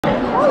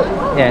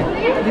Yeah,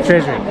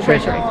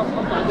 treasury.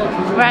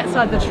 We're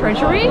outside the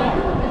treasury.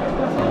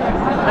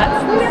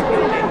 That's the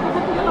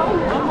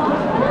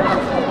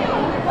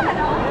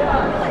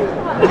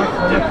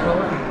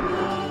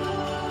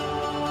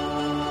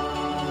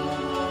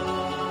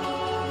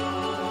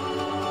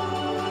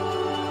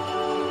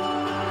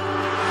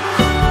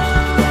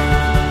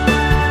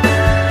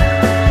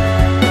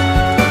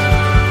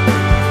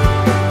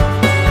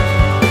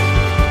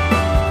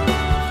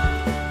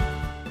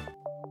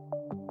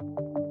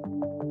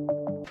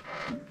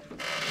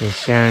There's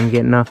Sharon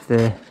getting off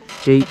the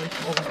Jeep.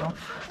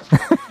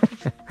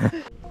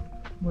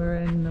 We're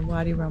in the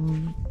Wadi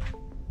Rum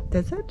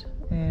desert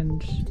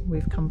and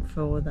we've come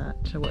for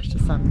that to watch the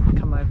sun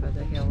come over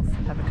the hills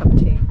and have a cup of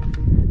tea.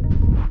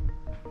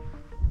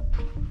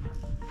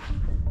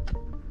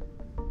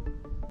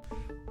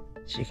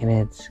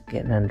 Chickenhead's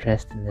getting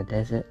undressed in the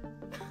desert.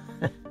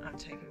 I'm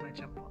taking my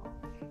jumper off.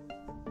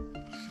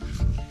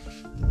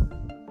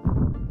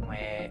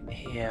 We're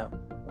here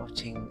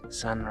watching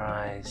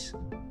sunrise.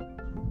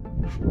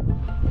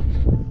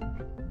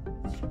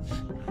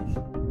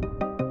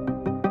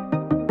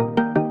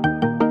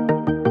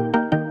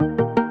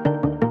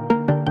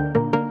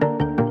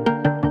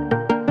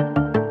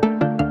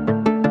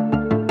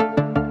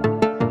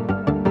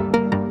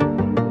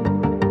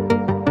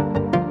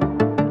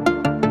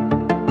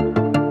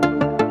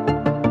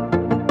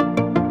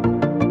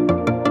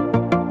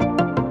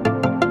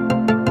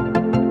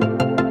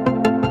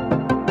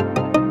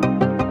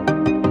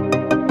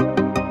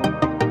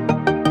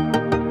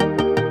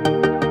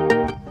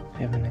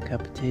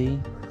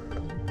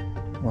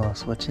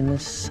 Whilst watching the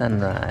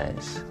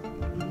sunrise.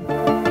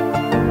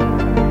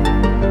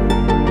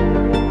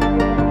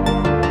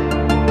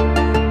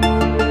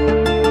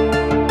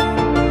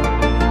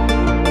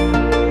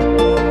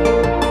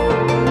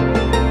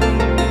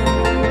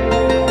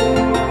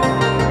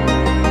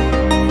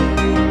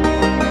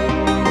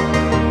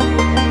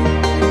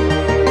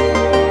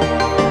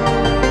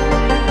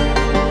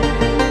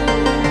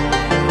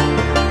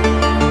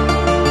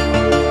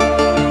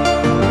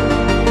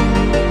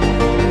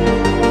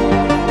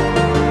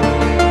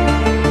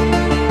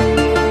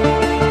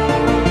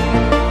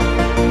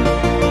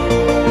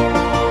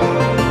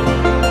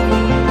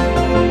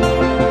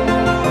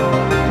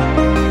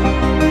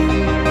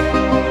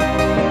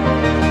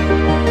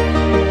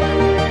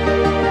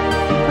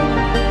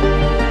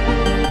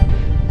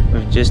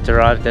 Just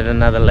arrived at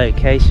another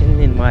location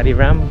in Wadi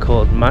Rum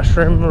called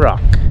Mushroom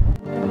Rock.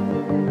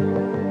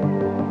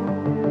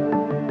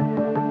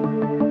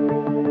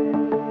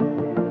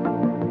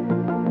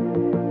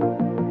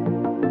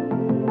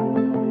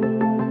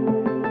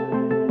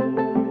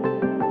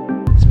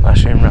 There's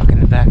Mushroom Rock in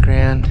the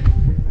background.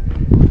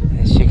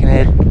 There's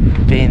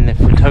Chickenhead being the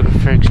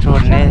photographer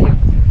extraordinaire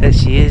that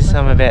she is.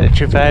 I'm about to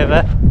trip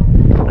over,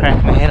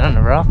 crack my head on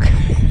the rock.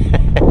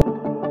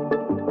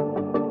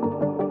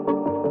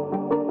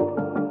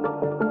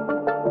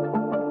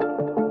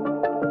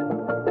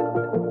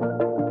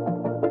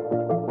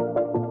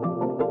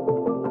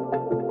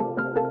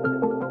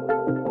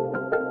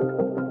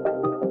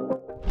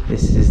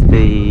 This is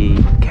the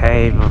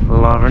cave of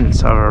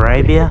Laurence of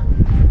Arabia,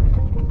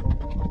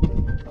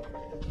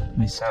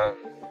 with some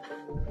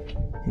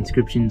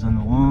inscriptions on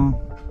the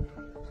wall,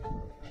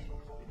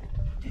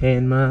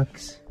 hand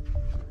marks,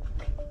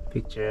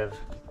 picture of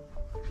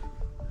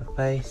a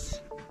face.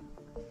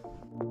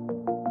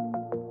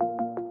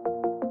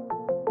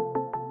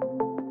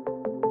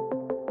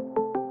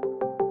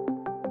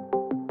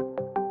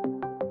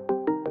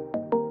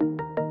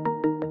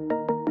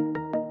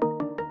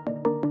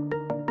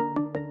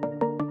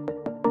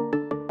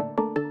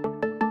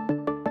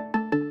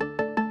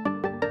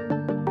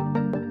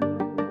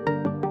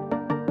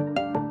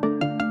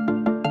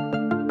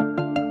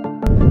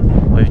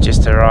 We've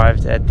just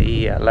arrived at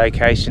the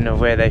location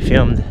of where they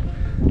filmed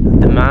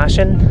The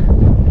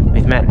Martian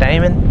with Matt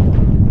Damon.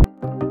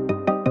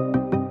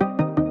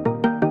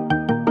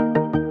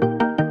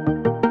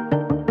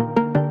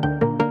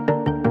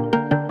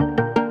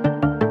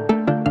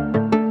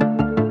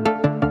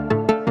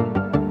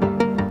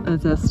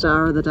 As our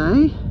star of the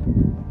day,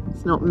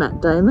 it's not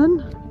Matt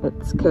Damon,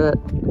 it's Kurt.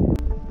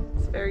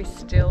 It's very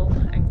still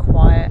and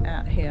quiet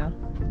out here.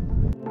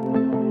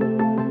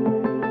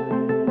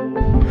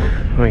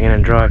 We're going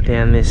to drive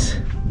down this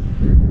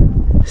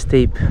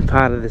steep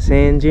part of the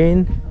sand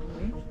dune,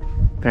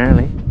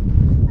 apparently.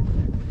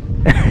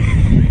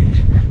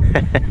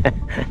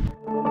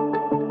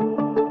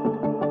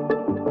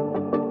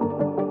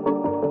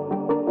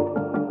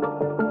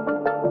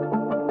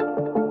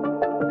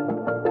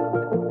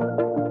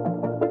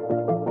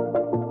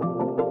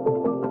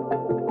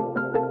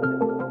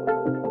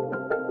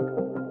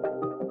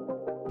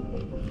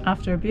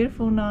 After a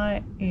beautiful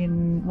night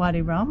in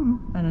Wadi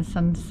Rum and a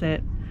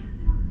sunset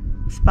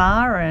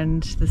spa,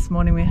 and this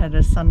morning we had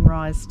a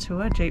sunrise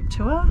tour, jeep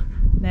tour.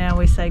 Now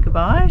we say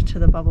goodbye to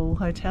the Bubble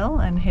Hotel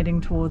and heading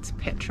towards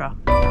Petra.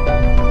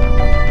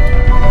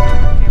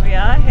 Here we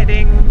are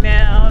heading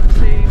now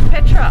to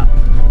Petra.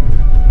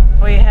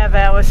 We have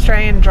our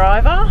Australian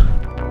driver.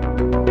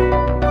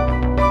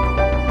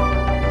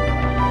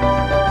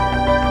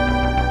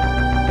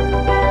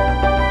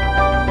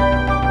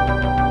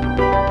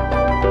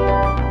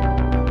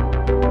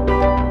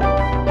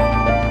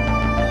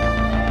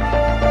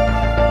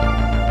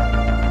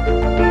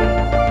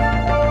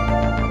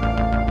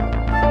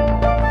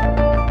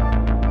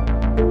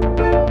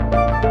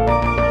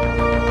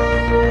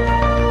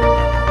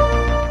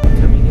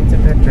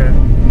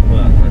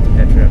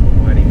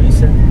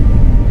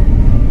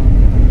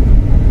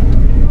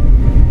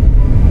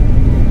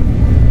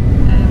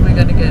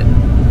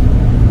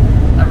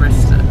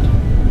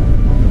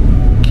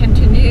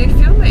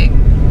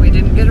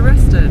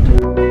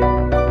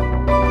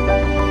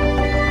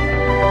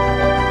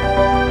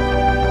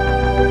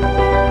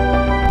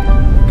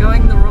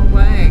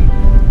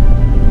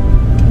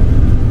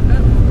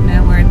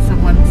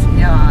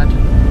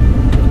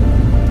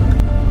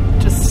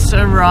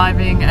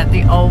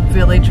 the old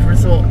village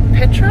resort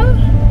Petra.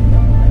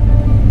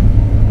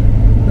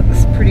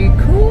 Looks pretty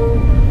cool.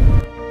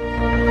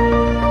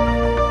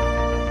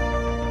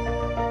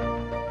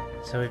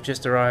 So we've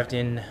just arrived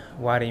in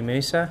Wadi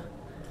Musa,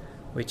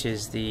 which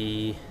is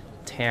the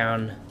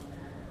town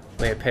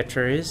where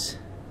Petra is,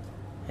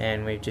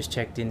 and we've just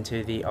checked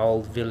into the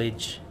old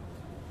village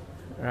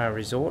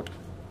resort,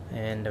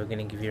 and we're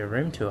going to give you a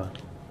room tour.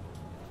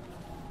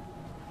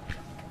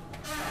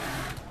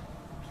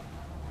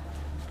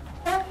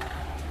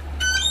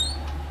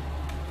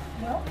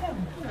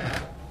 Welcome.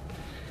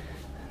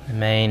 The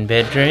main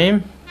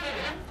bedroom.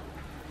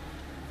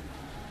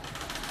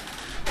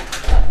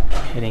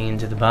 Heading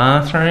into the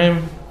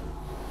bathroom.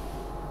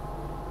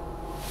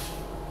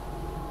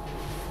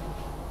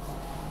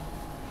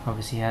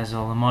 Obviously has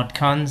all the mod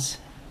cons,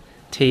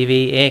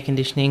 TV, air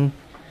conditioning,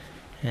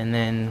 and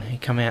then you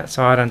come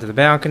outside onto the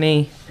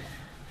balcony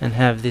and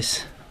have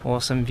this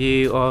awesome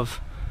view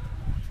of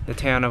the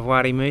town of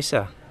Wadi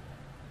Musa.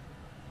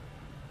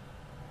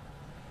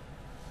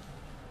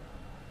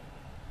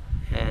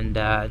 And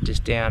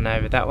just down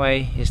over that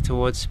way is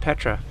towards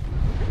Petra.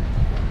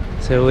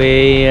 So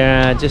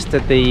we're just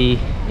at the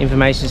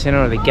information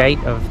centre, or the gate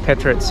of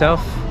Petra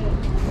itself,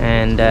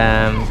 and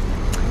I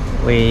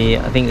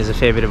think there's a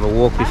fair bit of a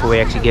walk before we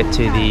actually get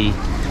to the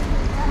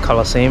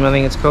Colosseum, I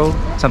think it's called,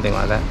 something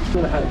like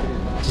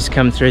that. Just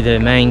come through the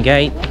main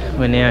gate.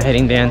 We're now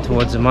heading down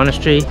towards the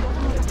monastery.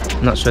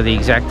 I'm not sure the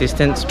exact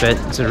distance, but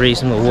it's a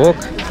reasonable walk.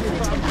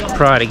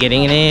 Prior to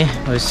getting in here,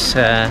 I was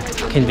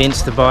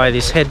convinced to buy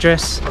this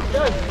headdress,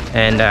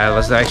 and it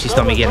actually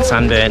stopped me getting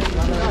sunburnt.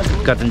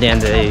 Got them down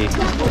to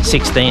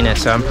 16er,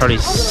 so I'm probably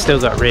still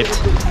got ripped.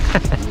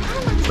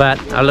 But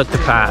I look the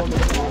part.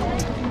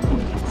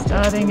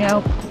 Starting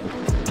our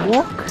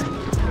walk.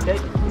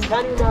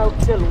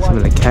 Some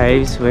of the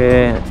caves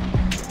where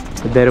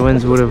the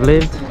Bedouins would have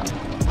lived.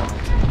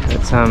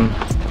 Got some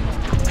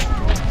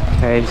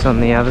caves on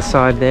the other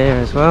side there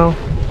as well.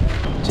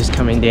 Just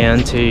coming down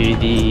to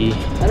the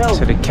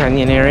sort of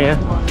canyon area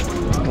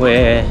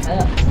where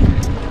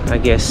I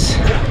guess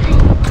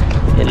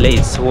it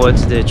leads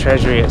towards the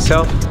treasury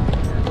itself.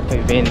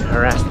 We've been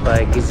harassed by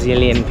a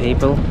gazillion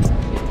people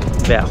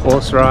about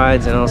horse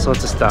rides and all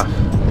sorts of stuff.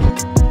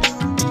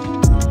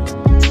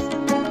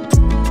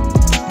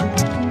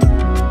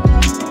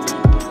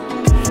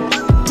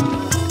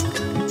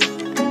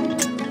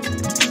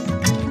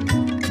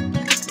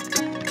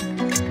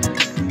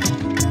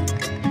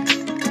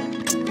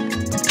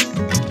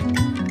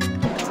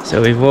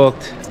 So we've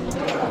walked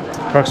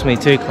approximately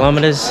 2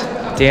 kilometers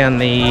down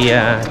the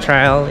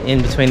trail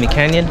in between the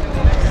canyon,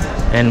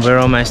 and we're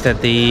almost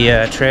at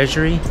the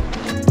treasury.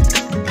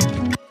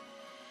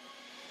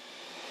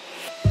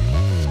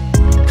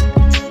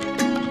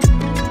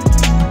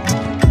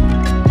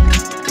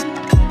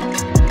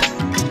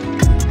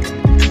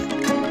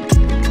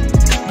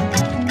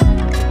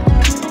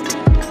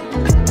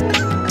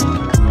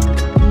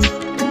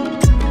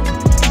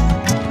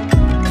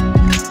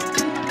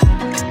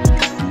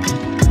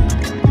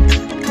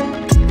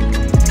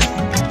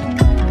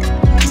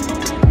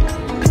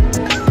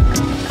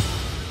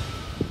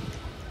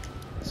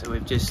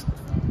 Just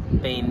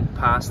been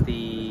past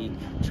the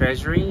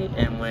treasury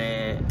and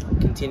we're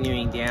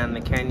continuing down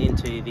the canyon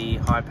to the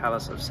High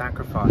Palace of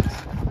Sacrifice.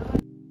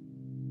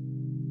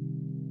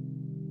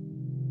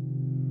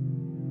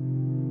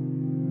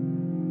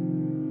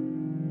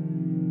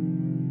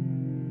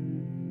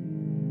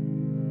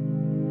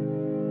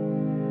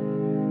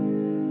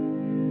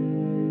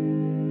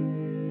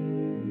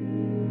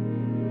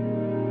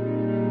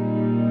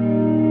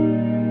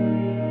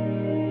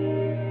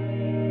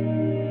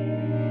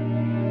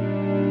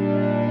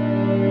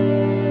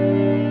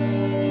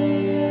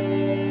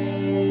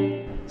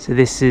 So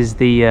this is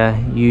the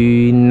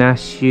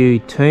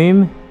Unashu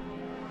tomb,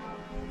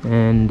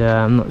 and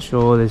I'm not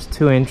sure, there's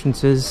 2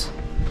 entrances.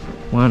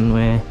 One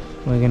where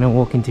we're going to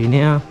walk into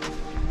now.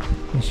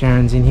 And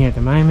Sharon's in here at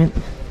the moment,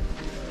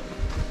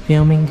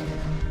 filming.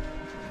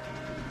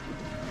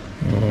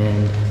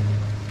 And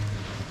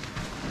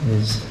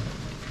there's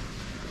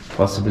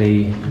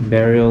possibly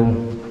burial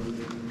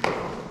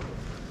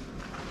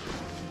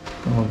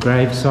or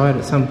gravesite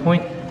at some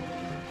point.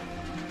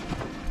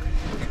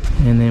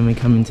 And then we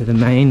come into the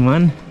main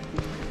one,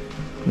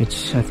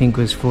 which I think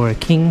was for a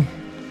king.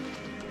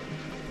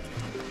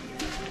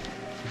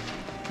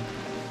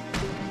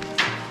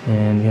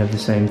 And we have the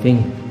same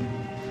thing.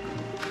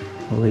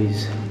 All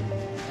these,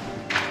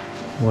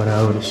 what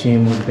I would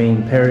assume would have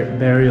been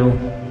burial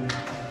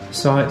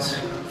sites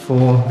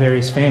for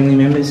various family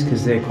members,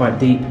 because they're quite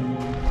deep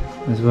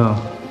as well.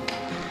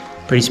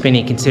 Pretty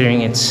spinny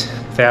considering it's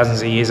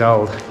thousands of years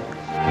old.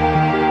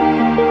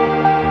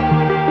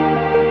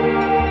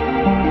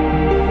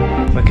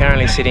 We're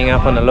currently sitting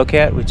up on the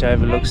lookout, which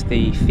overlooks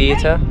the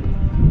theatre,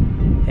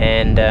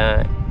 and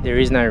there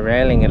is no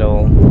railing at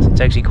all, so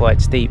it's actually quite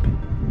steep.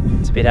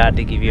 It's a bit hard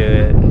to give you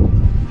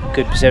a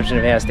good perception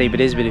of how steep it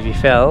is, but if you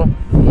fell,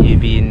 you'd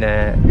be in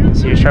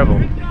serious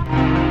trouble.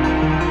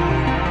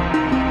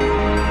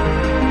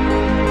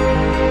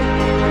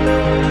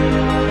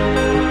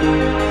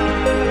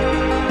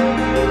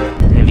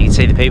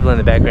 see the people in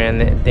the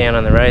background down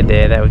on the road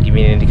there, that would give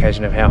you an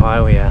indication of how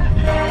high we are.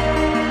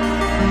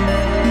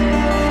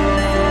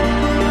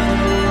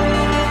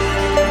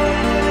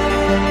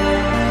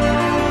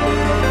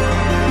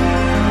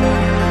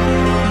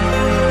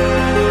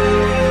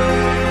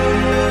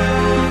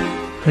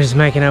 We're just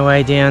making our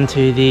way down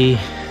to the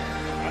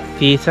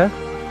theatre,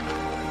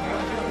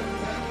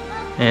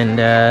 and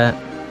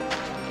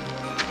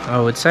I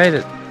would say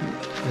that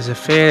there's a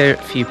fair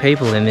few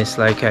people in this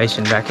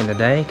location back in the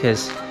day,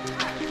 because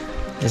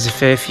there's a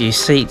fair few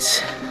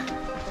seats.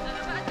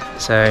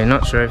 So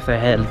not sure if they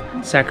had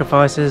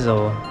sacrifices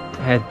or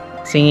had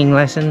singing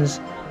lessons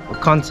or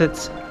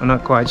concerts, I'm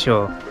not quite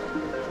sure.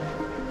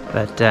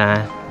 But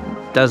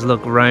it does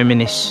look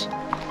Romanish,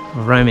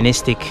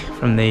 Romanistic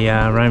from the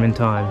Roman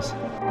times.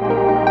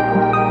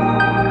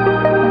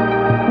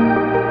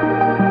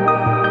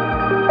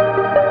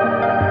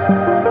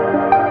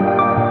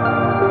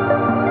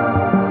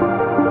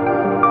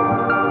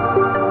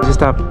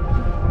 Just up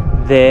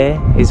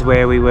there is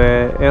where we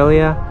were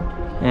earlier,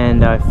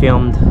 and I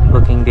filmed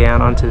looking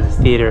down onto the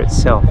theatre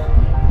itself.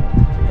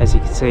 As you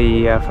can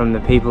see from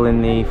the people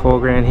in the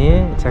foreground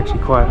here, it's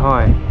actually quite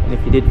high, and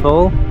if you did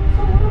fall,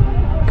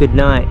 good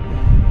night.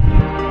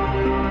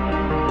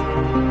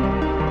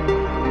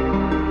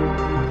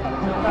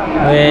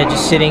 We're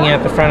just sitting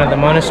out the front of the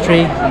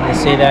monastery. You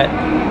see that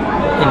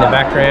in the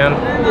background,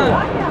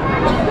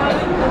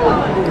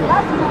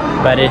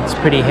 but it's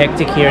pretty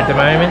hectic here at the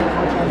moment.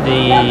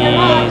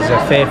 There's a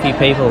fair few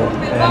people,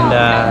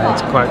 and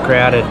it's quite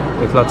crowded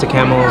with lots of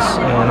camels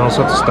and all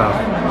sorts of stuff.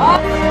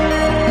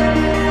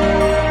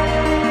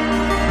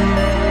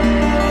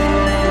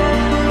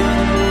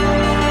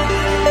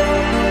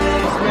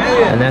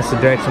 And that's the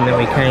direction that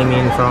we came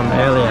in from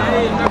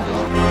earlier.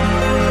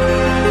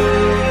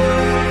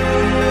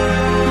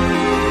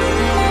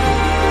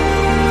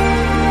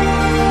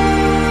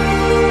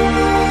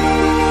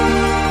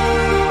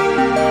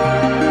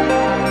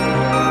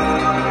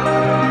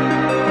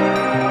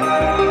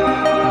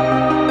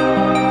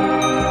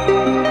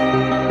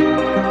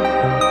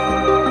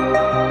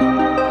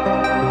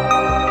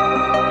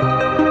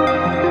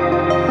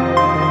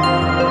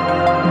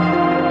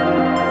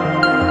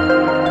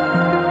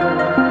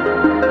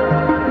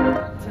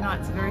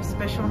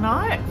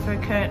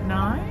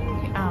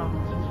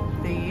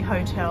 The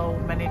hotel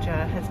manager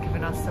has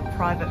given us a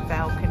private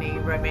balcony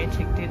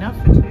romantic dinner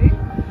for two,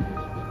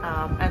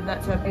 and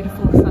that's a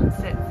beautiful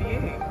sunset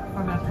view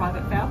from our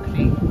private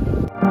balcony.